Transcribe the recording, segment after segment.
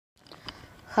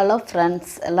Hello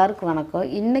friends, எல்லாருக்கும் வணக்கம்.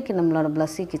 இன்றைக்கி நம்மளோட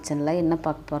பிளஸ்ஸி கிச்சனில் என்ன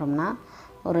பார்க்க போகிறோம்னா,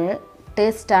 ஒரு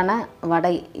டேஸ்டான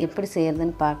வடை எப்படி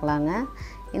செய்கிறதுன்னு பார்க்கலாங்க.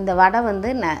 இந்த வடை வந்து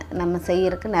நம்ம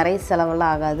செய்யறதுக்கு நிறைய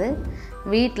செலவெல்லாம் ஆகாது.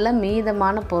 வீட்டில்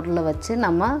மீதமான பொருளை வச்சு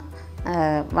நம்ம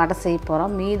வடை செய்ய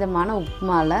போகிறோம். மீதமான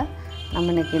உப்புமாவில் நம்ம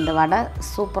இன்றைக்கி இந்த வடை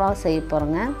சூப்பராக செய்ய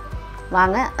போகிறோங்க.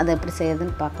 வாங்க அதை எப்படி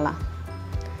செய்யறதுன்னு பார்க்கலாம்.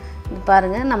 இது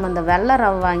பாருங்கள், நம்ம இந்த வெள்ளை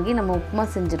ரவை வாங்கி நம்ம உப்புமா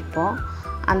செஞ்சுருப்போம்.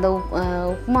 அந்த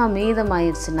உப்புமா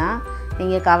மீதமாயிடுச்சுன்னா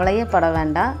நீங்கள் கவலையே பட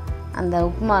வேண்டாம். அந்த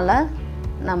உப்புமாவில்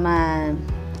நம்ம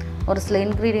ஒரு சில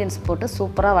இன்க்ரீடியன்ட்ஸ் போட்டு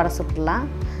சூப்பராக வடை சுட்டுடலாம்.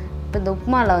 இப்போ இந்த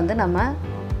உப்புமாவில் வந்து நம்ம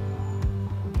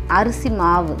அரிசி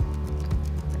மாவு,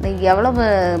 நீங்கள் எவ்வளவு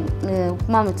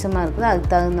உப்புமா மிச்சமாக இருக்குதோ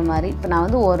அதுக்கு தகுந்த மாதிரி. இப்போ நான்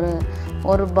வந்து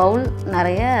ஒரு பவுல்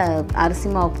நிறைய அரிசி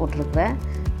மாவு போட்டிருக்கிறேன்.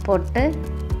 போட்டு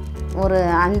ஒரு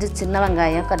 5 சின்ன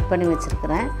வெங்காயம் கட் பண்ணி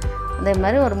வச்சுருக்கிறேன். அதே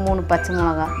மாதிரி ஒரு 3 பச்சை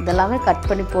மிளகா இதெல்லாமே கட்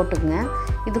பண்ணி போட்டுக்குங்க.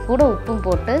 இது கூட உப்பும்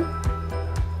போட்டு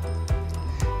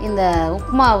இந்த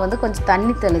உப்புமாவை வந்து கொஞ்சம்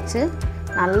தண்ணி தெளித்து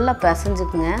நல்லா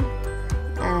பிசைஞ்சுக்குங்க.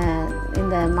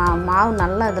 இந்த மாவு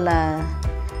நல்லா இதில்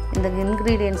இந்த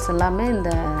இன்க்ரீடியன்ட்ஸ் எல்லாமே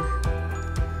இந்த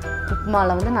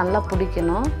உப்புமாவில் வந்து நல்லா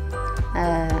பிடிக்கணும்.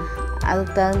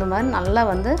 அதுக்கு தகுந்த மாதிரி நல்லா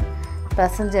வந்து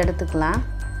பிசைஞ்சு எடுத்துக்கலாம்.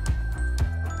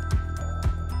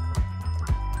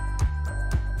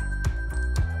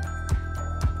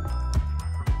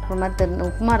 மாதிரி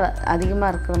உப்புமா அதிகமாக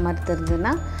இருக்கிற மாதிரி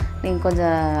தெரிஞ்சுன்னா நீங்கள்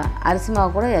கொஞ்சம் அரிசி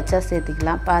மாவு கூட எச்சா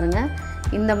சேர்த்திக்கலாம். பாருங்கள்,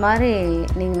 இந்த மாதிரி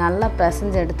நீங்கள் நல்லா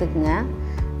பிசைஞ்சு எடுத்துக்குங்க.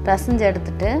 பிசைஞ்சு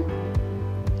எடுத்துட்டு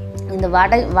இந்த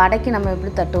வடைக்கு நம்ம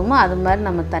எப்படி தட்டுவோமோ அது மாதிரி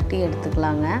நம்ம தட்டி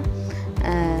எடுத்துக்கலாங்க.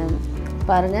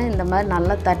 பாருங்கள், இந்த மாதிரி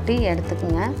நல்லா தட்டி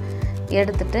எடுத்துக்குங்க.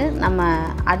 எடுத்துட்டு நம்ம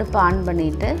அடுப்பை ஆன்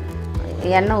பண்ணிவிட்டு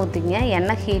எண்ணெய் ஊற்றிங்க.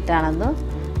 எண்ணெய் ஹீட் ஆனதும்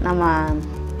நம்ம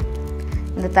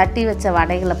இந்த தட்டி வச்ச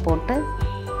வடைகளை போட்டு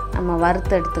நம்ம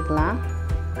வறுத்து எடுத்துக்கலாம்.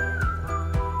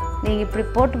 நீங்கள் இப்படி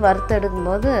போட்டு வறுத்து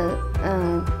எடுக்கும்போது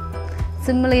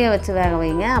சிம்மிலேயே வச்சு வேக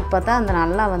வைங்க. அப்போ தான் அந்த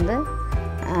நல்லா வந்து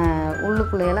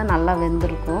உள்ளுக்குள்ளேயெல்லாம் நல்லா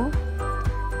வெந்திருக்கும்.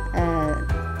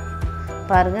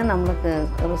 பாருங்கள், நம்மளுக்கு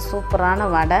ஒரு சூப்பரான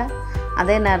வடை.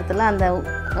 அதே நேரத்தில் அந்த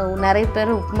நிறைய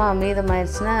பேர் உப்புமா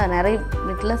மீதமாயிடுச்சுன்னா நிறைய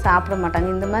வீட்டில் சாப்பிட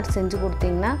மாட்டாங்க. இந்த மாதிரி செஞ்சு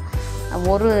கொடுத்தீங்கன்னா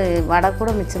ஒரு வடை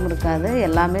கூட மிச்சம் இருக்காது,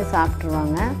 எல்லாமே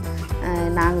சாப்பிட்ருவாங்க.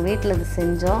 நாங்கள் வீட்டில் இது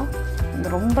செஞ்சோம். இது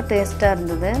ரொம்ப டேஸ்ட்டாக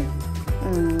இருந்தது.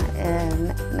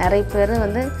 நிறைய பேர்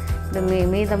வந்து இந்த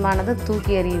மீதமானதை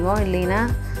தூக்கி எறிவோம், இல்லைன்னா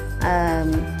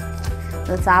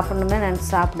அது சாப்பிட்ணுமே நினச்சி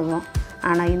சாப்பிடுவோம்.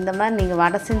 ஆனால் இந்த மாதிரி நீங்கள்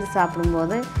வடை செஞ்சு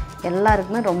சாப்பிடும்போது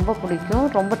எல்லாருக்குமே ரொம்ப பிடிக்கும்,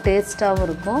 ரொம்ப டேஸ்ட்டாகவும்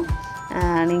இருக்கும்.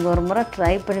 நீங்கள் ஒரு முறை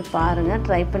ட்ரை பண்ணி பாருங்கள்.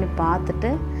 ட்ரை பண்ணி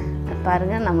பார்த்துட்டு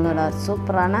பாருங்கள், நம்மளோட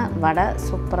சூப்பரான வடை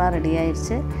சூப்பராக ரெடி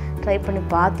ஆயிடுச்சு. ட்ரை பண்ணி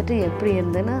பார்த்துட்டு எப்படி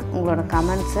இருந்துன்னு உங்களோட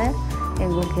கமெண்ட்ஸை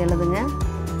எங்களுக்கு எழுதுங்க.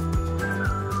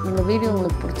 இந்த வீடியோ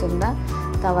உங்களுக்கு பிடிச்சிருந்தா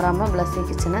தவறாமல் பிளஸ்ஸி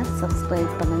கிச்சனை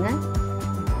சப்ஸ்கிரைப் பண்ணுங்கள்.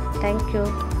 தேங்க்யூ.